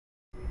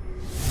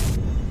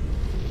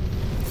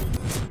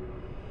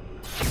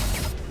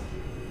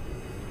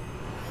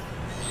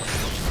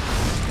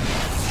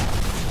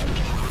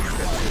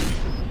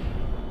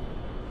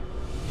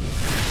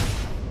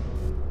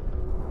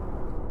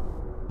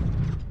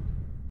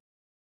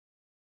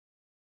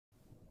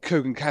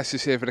KUGAN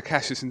Cassius here for the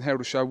Cassius and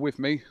Helder show. With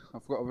me,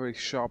 I've got a very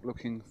sharp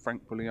looking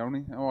Frank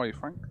BUGLIONI. How are you,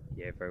 Frank?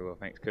 Yeah, very well,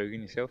 thanks.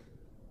 KUGAN, yourself?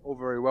 All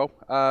very well.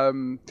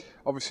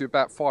 Obviously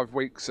about 5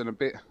 weeks and a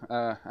bit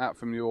out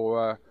from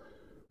your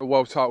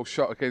world title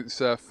shot against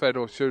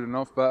Fedor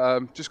CHUDINOV,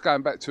 but just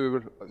going back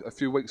to a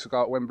few weeks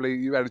ago at Wembley,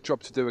 you had a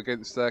job to do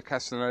against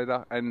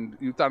Castaneda, and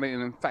you've done it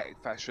in emphatic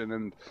fashion,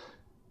 and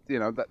you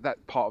know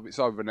that part of it's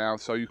over now,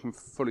 so you can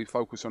fully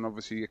focus on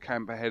obviously your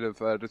camp ahead of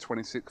the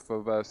 26th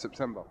of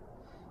September.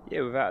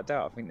 Yeah, without a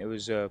doubt. I think there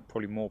was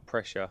probably more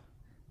pressure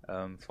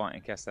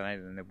fighting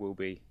Castaneda than there will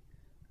be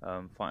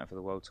fighting for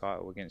the world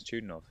title against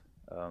CHUDINOV.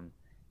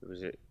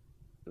 It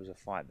was a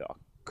fight that I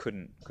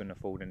couldn't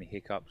afford any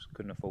hiccups,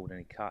 couldn't afford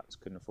any cuts,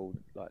 couldn't afford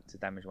to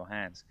damage my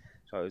hands.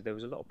 So there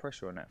was a lot of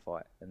pressure on that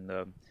fight,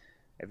 and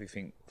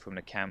everything from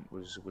the camp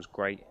was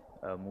great.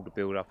 All the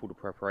build up, all the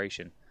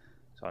preparation.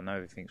 So I know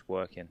everything's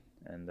working,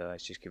 and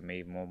it's just given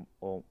me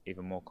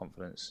even more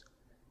confidence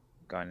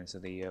going into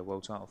the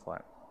world title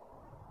fight.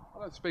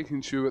 I was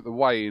speaking to you at the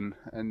weigh-in,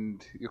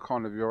 and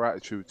your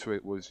attitude to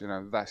it was, you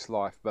know, that's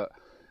life. But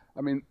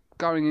I mean,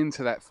 going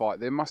into that fight,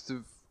 there must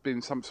have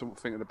been some sort of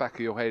thing at the back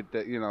of your head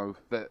that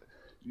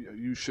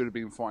you should have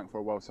been fighting for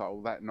a world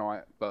title that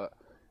night. But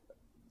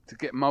to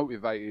get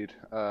motivated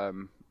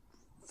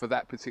for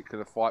that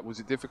particular fight, was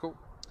it difficult?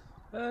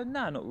 No,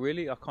 not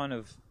really.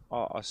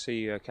 I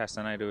see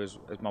Castaneda as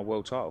my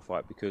world title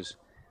fight, because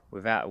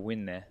without a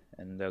win there,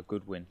 and a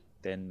good win,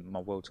 then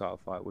my world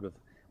title fight would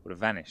have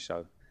vanished.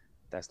 So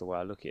that's the way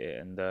I look at it,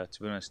 and to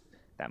be honest,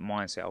 that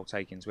mindset I'll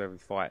take into every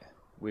fight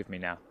with me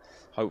now.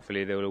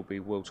 Hopefully there will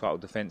be world title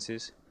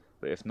defences,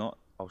 but if not,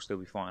 I'll still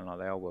be fighting like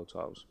they are world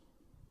titles.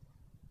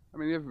 I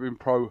mean, you haven't been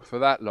pro for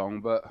that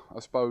long, but I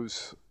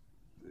suppose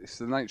it's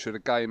the nature of the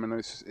game, and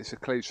it's a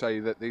cliche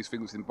that these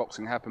things in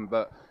boxing happen,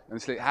 but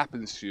until it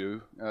happens to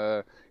you,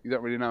 you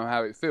don't really know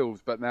how it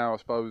feels. But now I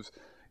suppose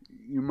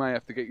you may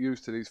have to get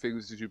used to these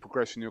things as you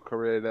progress in your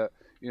career, that,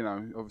 you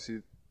know, obviously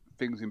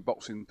things in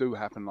boxing do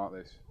happen like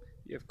this.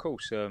 Yeah, of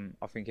course.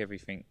 I think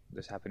everything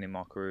that's happened in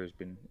my career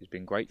has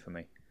been great for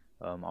me.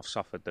 I've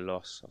suffered the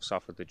loss, I've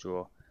suffered the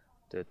draw,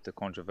 the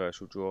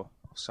controversial draw.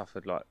 I've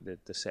suffered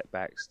the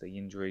setbacks, the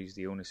injuries,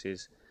 the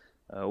illnesses.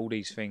 All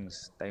these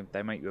things,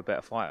 they make you a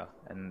better fighter,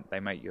 and they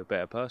make you a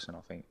better person,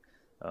 I think.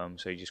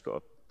 So you just got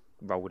to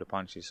roll with the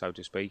punches, so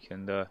to speak,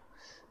 and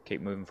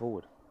keep moving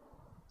forward.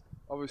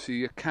 Obviously,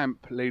 your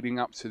camp leading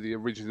up to the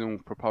original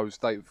proposed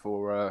date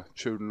for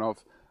CHUDINOV,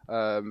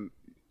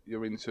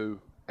 you're into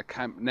a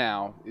camp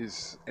now.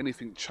 Is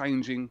anything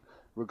changing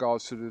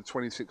regards to the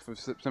 26th of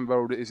September,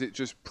 or is it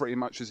just pretty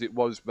much as it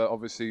was, but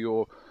obviously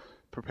you're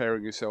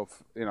preparing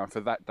yourself, you know, for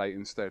that date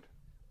instead?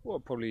 Well, I'll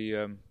probably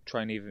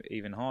train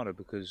even harder,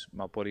 because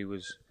my body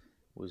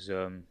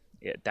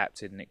it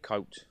adapted and it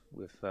coped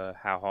with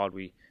how hard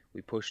we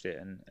pushed it,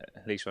 and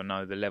at least I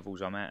know the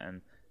levels I'm at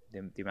and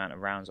the amount of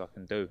rounds I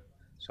can do.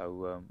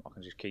 So I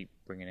can just keep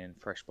bringing in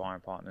fresh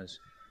sparring partners,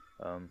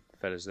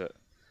 fellas that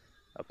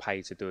are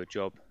paid to do a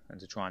job and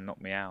to try and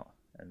knock me out,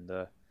 and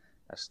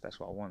that's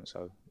what I want.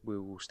 So we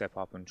will step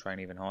up and train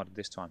even harder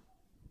this time.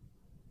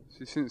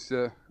 So since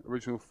the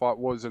original fight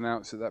was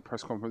announced at that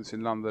press conference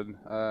in London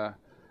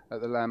at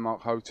the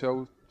Landmark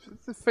Hotel,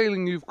 the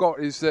feeling you've got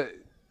is that,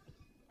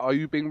 are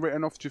you being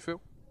written off, do you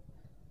feel?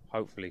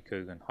 Hopefully,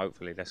 KUGAN.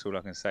 Hopefully, that's all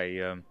I can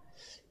say.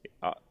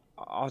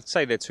 I'd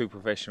say they're too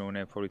professional, and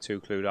they're probably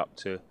too clued up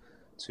to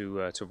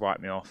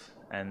write me off.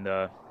 And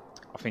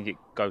I think it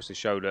goes to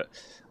show that,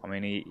 I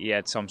mean, he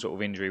had some sort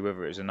of injury,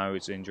 whether it was a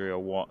nose injury or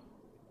what,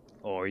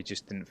 or he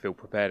just didn't feel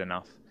prepared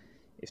enough.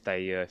 If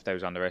they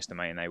was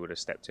underestimating, they would have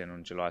stepped in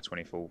on July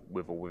 24th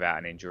with or without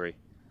an injury,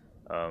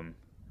 and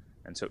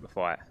took the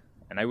fight.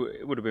 And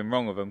it would have been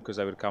wrong of them, because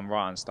they would have come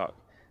right unstuck.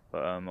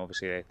 But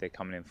obviously they're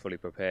coming in fully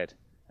prepared,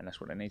 and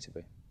that's what they need to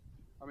be.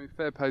 I mean,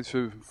 fair play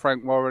to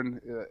Frank Warren.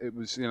 It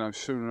was, you know,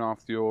 soon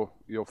after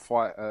your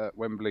fight at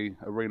Wembley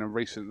Arena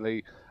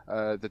recently,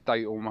 the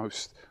date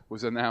almost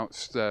was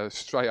announced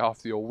straight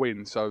after your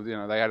win. So, you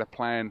know, they had a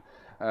plan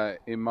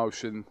in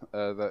motion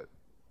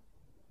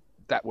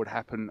that would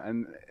happen,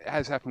 and it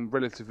has happened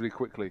relatively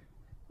quickly.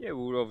 Yeah,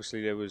 well,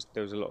 obviously there was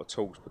a lot of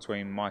talks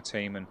between my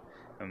team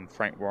and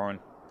Frank Warren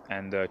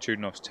and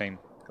CHUDINOV's team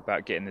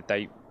about getting the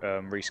date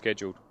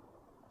rescheduled.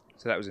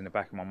 So that was in the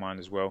back of my mind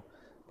as well.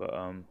 But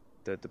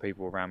the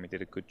people around me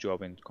did a good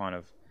job in kind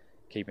of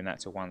keeping that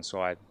to one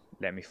side,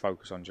 letting me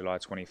focus on July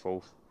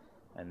 24th,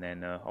 and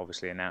then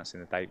obviously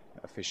announcing the date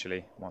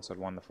officially once I'd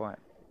won the fight.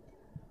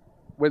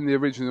 When the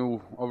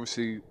original,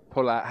 obviously,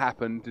 pull-out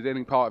happened, did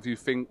any part of you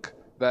think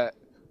that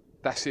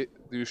that's it,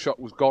 your shot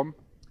was gone?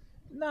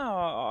 No,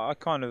 I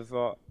kind of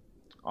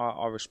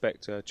I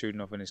respect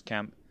CHUDINOV and his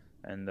camp,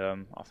 and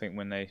I think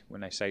when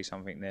they say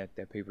something,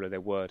 they're people of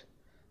their word.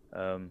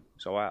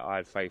 So I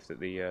had faith that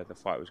the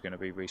fight was going to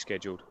be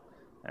rescheduled,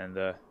 and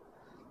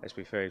let's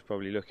be fair, he's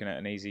probably looking at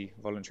an easy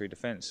voluntary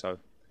defence. So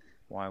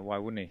why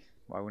wouldn't he?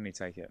 Why wouldn't he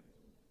take it?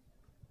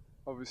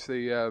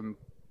 Obviously,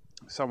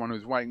 someone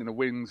who's waiting in the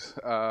wings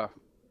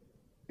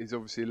is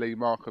obviously Lee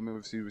Markham.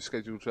 Obviously, he was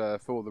scheduled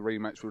for the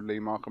rematch with Lee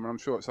Markham, and I'm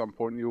sure at some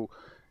point you'll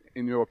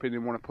in your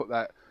opinion, want to put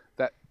that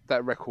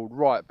record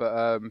right.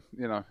 But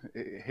you know,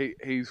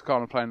 he's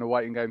kind of playing the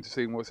waiting game to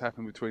see what's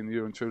happened between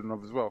you and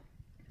Chudinov as well.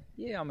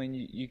 Yeah, I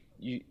mean,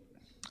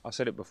 I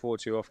said it before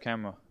to you off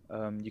camera.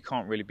 You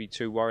can't really be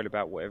too worried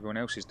about what everyone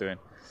else is doing.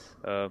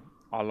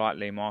 I like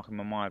Lee Markham,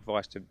 and my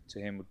advice to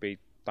him would be,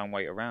 don't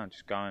wait around.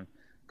 Just go and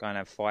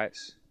have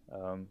fights,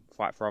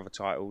 fight for other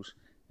titles,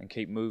 and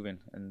keep moving.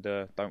 And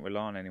don't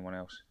rely on anyone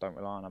else. Don't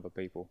rely on other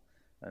people.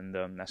 And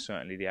that's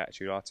certainly the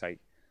attitude I take.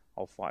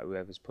 I'll fight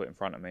whoever's put in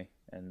front of me,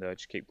 and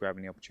just keep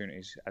grabbing the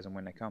opportunities as and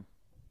when they come.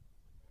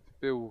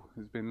 Bill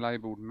has been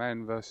labelled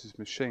man versus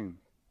machine.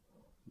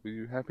 Were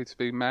you happy to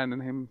be man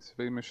and him to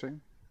be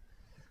machine?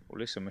 Well,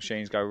 listen,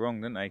 machines go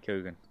wrong, don't they,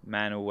 Kugan?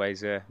 Man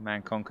always,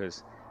 man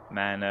conquers.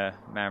 Man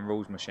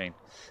rules machine.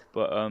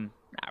 But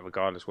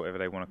regardless, whatever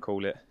they want to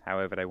call it,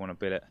 however they want to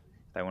bill it,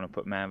 if they want to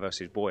put man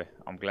versus boy,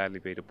 I'm gladly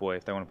be the boy.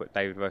 If they want to put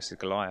David versus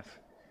Goliath,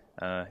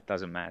 it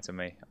doesn't matter to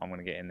me. I'm going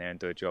to get in there and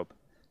do a job,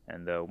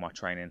 and all my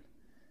training,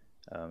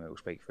 it will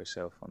speak for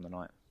itself on the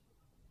night.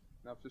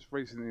 Now, I've just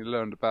recently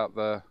learned about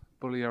the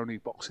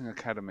BUGLIONI Boxing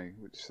Academy,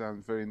 which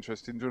sounds very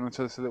interesting. Do you want to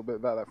tell us a little bit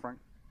about that, Frank?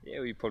 Yeah,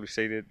 well, you probably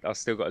see that I've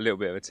still got a little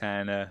bit of a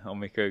tan on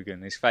my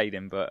Kugan. It's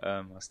fading, but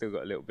I've still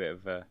got a little bit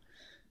of a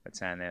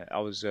tan there. I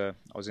was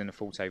in the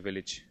Forte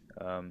village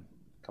a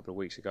couple of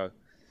weeks ago,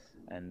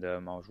 and I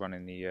was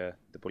running the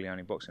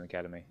BUGLIONI Boxing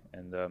Academy,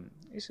 and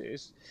it's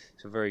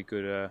a very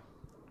good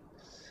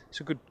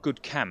it's a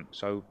good camp.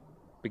 So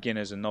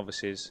beginners and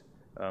novices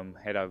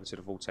head over to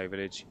the Forte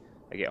village.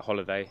 They get a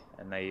holiday,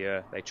 and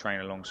they train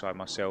alongside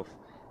myself.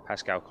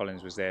 Pascal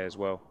Collins was there as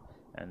well,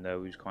 and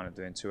we was kind of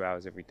doing 2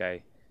 hours every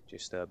day,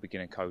 just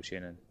beginner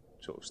coaching and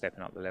sort of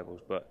stepping up the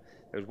levels. But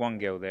there was one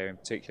girl there in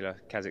particular,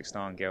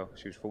 Kazakhstan girl.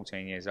 She was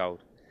 14 years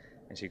old,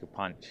 and she could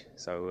punch.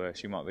 So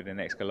she might be the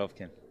next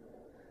Golovkin.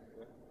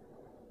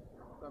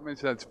 I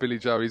mentioned that to Billy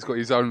Joe. He's got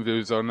his own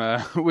views on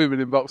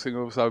women in boxing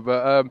also.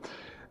 But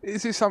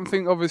is this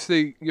something,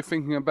 obviously, you're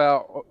thinking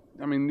about?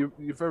 I mean,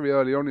 you're very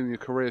early on in your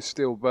career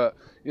still, but,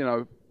 you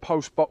know,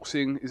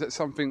 post-boxing, is that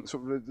something,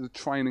 sort of the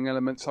training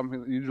element, something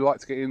that you'd like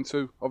to get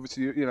into?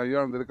 Obviously, you know,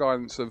 you're under the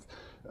guidance of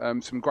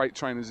some great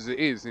trainers as it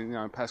is, you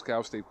know,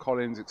 Pascal, Steve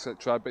Collins,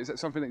 etc. But is that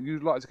something that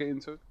you'd like to get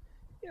into?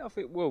 Yeah, I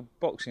think, well,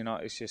 boxing,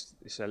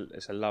 it's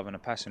a love and a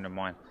passion of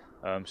mine.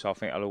 So I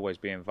think I'll always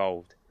be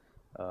involved.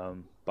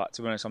 But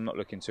to be honest, I'm not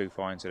looking too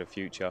far into the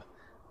future.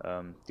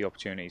 The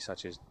opportunities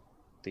such as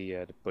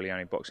the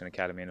BUGLIONI Boxing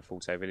Academy in the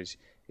Forte Village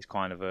is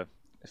kind of a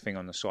thing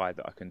on the side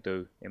that I can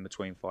do in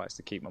between fights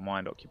to keep my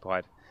mind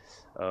occupied.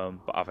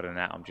 But other than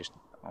that,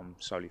 I'm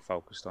solely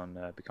focused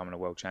on becoming a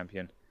world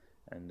champion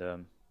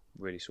and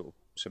really sort of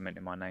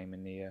cementing my name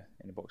in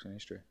the boxing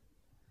history.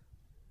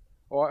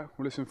 All right,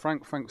 well, listen,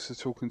 Frank, thanks for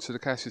talking to the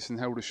Cassius and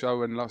Helder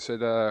show. And like I said,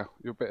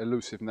 you're a bit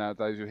elusive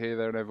nowadays. You're here,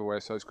 there, and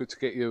everywhere. So it's good to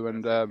get you.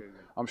 And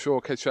I'm sure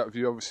I'll catch up with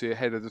you, obviously,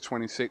 ahead of the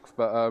 26th.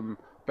 But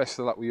best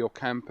of luck with your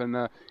camp.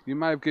 And you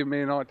may have given me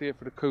an idea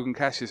for the KUGAN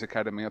Cassius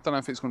Academy. I don't know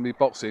if it's going to be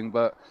boxing,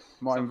 but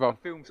might involve a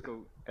film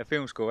school,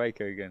 eh,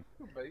 KUGAN?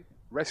 Could be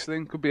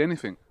wrestling. Could be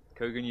anything.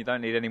 KUGAN, you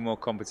don't need any more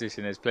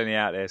competition. There's plenty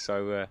out there.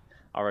 So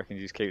I reckon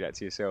you just keep that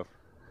to yourself.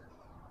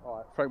 All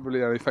right, Frank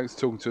BUGLIONI, thanks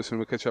for talking to us, and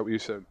we'll catch up with you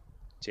soon.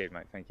 Cheers,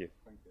 mate. Thank you.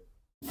 Thank you.